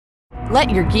Let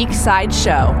your geek side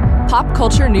show. Pop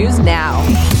culture news now.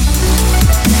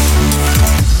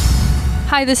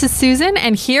 Hi, this is Susan,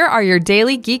 and here are your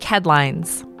daily geek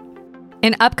headlines.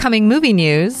 In upcoming movie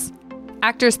news,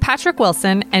 actors Patrick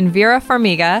Wilson and Vera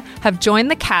Farmiga have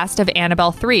joined the cast of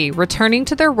Annabelle 3, returning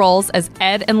to their roles as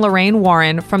Ed and Lorraine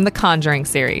Warren from the Conjuring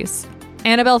series.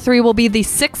 Annabelle 3 will be the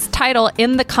sixth title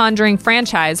in the Conjuring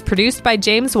franchise, produced by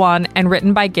James Wan and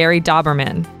written by Gary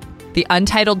Dauberman. The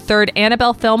untitled third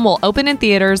Annabelle film will open in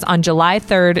theaters on July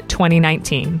 3rd,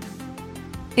 2019.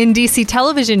 In DC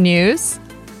television news,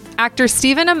 actor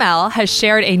Stephen Amell has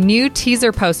shared a new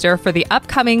teaser poster for the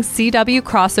upcoming CW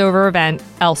crossover event,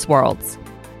 Elseworlds.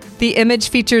 The image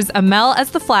features Amell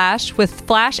as the Flash, with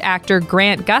Flash actor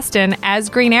Grant Gustin as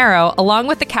Green Arrow, along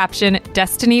with the caption,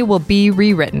 "Destiny will be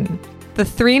rewritten." The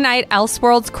 3-night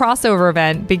Elseworlds crossover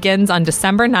event begins on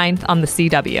December 9th on the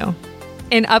CW.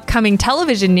 In upcoming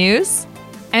television news,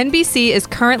 NBC is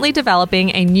currently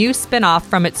developing a new spin-off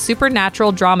from its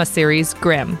supernatural drama series,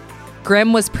 Grimm.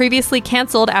 Grimm was previously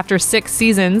canceled after 6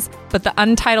 seasons, but the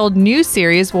untitled new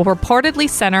series will reportedly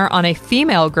center on a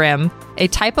female Grimm, a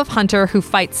type of hunter who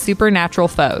fights supernatural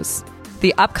foes.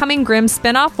 The upcoming Grimm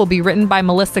spin-off will be written by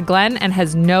Melissa Glenn and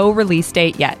has no release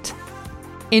date yet.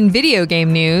 In video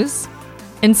game news,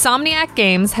 Insomniac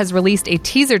Games has released a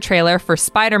teaser trailer for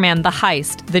Spider-Man: The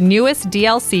Heist, the newest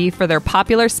DLC for their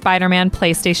popular Spider-Man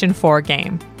PlayStation 4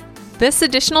 game. This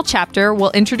additional chapter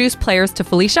will introduce players to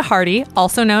Felicia Hardy,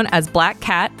 also known as Black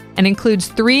Cat, and includes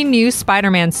 3 new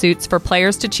Spider-Man suits for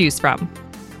players to choose from.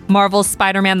 Marvel's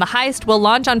Spider-Man: The Heist will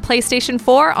launch on PlayStation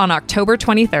 4 on October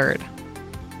 23rd.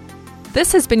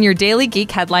 This has been your Daily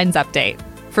Geek Headlines Update.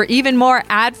 For even more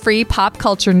ad-free pop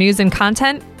culture news and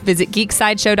content, visit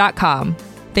geeksideshow.com.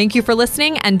 Thank you for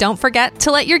listening, and don't forget to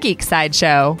let your geek side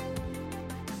show.